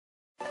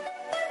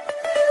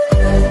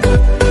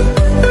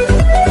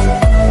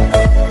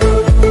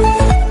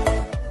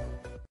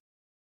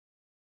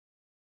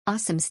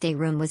Awesome stay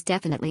room was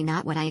definitely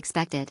not what I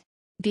expected.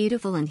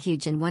 Beautiful and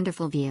huge and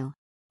wonderful view.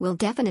 We'll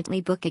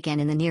definitely book again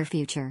in the near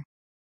future.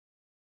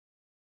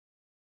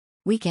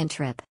 Weekend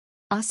trip.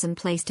 Awesome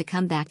place to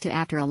come back to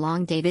after a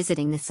long day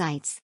visiting the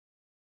sites.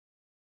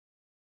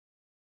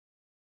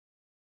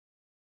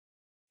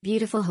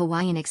 Beautiful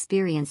Hawaiian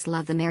experience.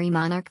 Love the Merry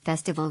Monarch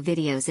Festival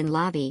videos in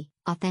lobby,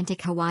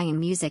 authentic Hawaiian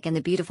music and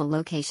the beautiful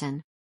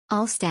location.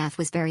 All staff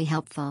was very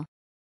helpful.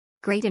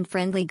 Great and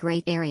friendly,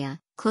 great area,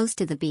 close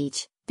to the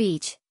beach.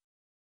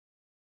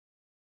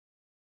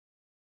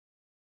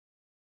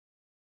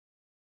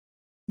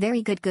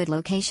 Very good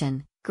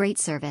location, great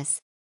service.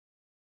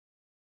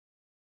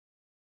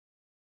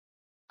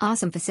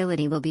 Awesome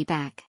facility, will be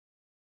back.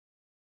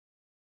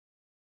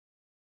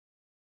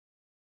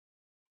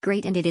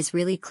 Great, and it is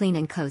really clean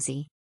and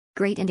cozy.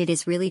 Great, and it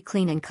is really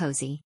clean and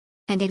cozy.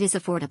 And it is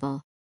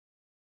affordable.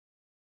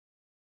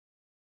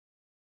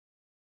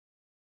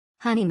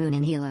 Honeymoon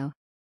in Hilo.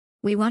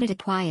 We wanted a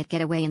quiet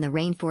getaway in the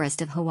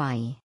rainforest of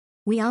Hawaii.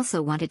 We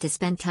also wanted to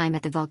spend time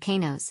at the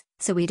volcanoes,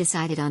 so we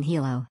decided on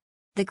Hilo.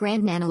 The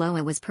Grand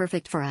Naniloa was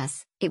perfect for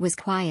us. It was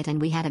quiet and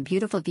we had a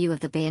beautiful view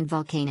of the bay and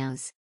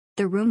volcanoes.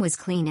 The room was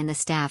clean and the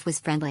staff was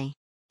friendly.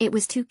 It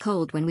was too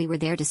cold when we were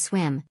there to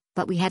swim,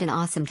 but we had an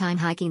awesome time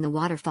hiking the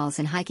waterfalls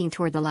and hiking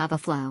toward the lava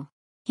flow.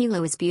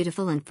 Hilo is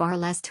beautiful and far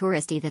less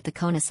touristy than the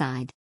Kona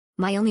side.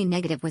 My only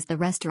negative was the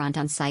restaurant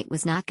on site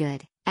was not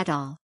good, at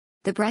all.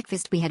 The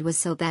breakfast we had was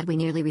so bad we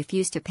nearly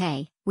refused to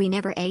pay. We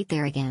never ate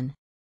there again.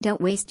 Don't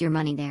waste your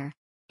money there.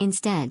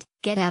 Instead,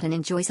 get out and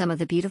enjoy some of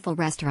the beautiful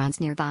restaurants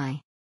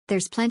nearby.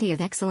 There's plenty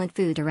of excellent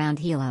food around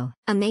Hilo.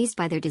 Amazed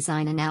by their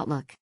design and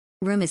outlook.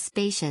 Room is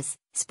spacious,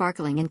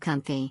 sparkling and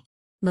comfy.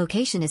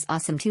 Location is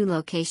awesome too.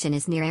 Location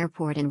is near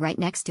airport and right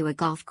next to a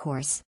golf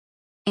course.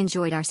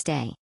 Enjoyed our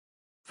stay.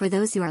 For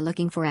those who are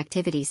looking for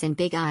activities in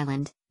Big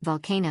Island,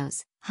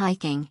 volcanoes,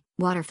 hiking,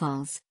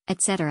 waterfalls,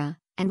 etc.,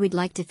 and would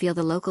like to feel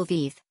the local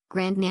vibe,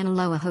 Grand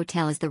Naniloa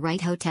Hotel is the right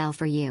hotel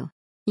for you.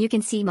 You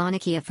can see Mauna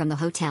Kea from the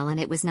hotel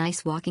and it was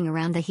nice walking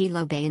around the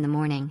Hilo Bay in the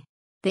morning.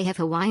 They have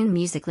Hawaiian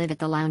music live at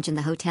the lounge and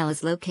the hotel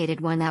is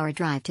located 1 hour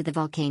drive to the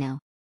volcano.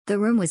 The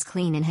room was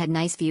clean and had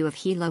nice view of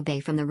Hilo Bay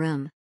from the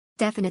room.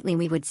 Definitely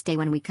we would stay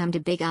when we come to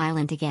Big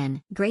Island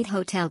again. Great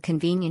hotel,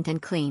 convenient and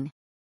clean.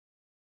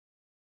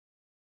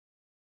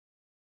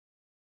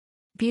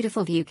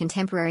 Beautiful view,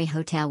 contemporary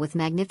hotel with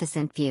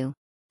magnificent view.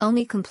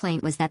 Only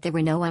complaint was that there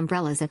were no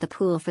umbrellas at the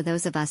pool for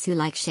those of us who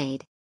like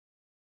shade.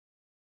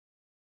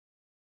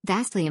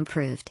 Vastly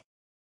improved.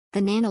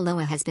 The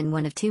Naniloa has been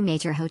one of 2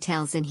 major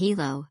hotels in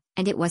Hilo,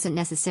 and it wasn't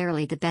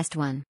necessarily the best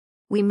one.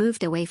 We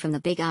moved away from the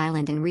Big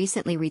Island and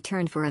recently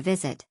returned for a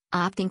visit,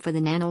 opting for the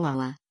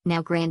Naniloa,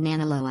 now Grand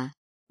Naniloa.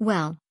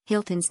 Well,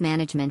 Hilton's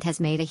management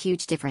has made a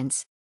huge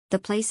difference. The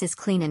place is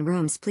clean and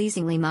rooms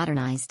pleasingly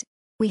modernized.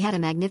 We had a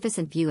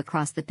magnificent view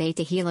across the bay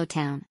to Hilo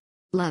town.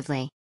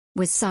 Lovely.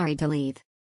 Was sorry to leave.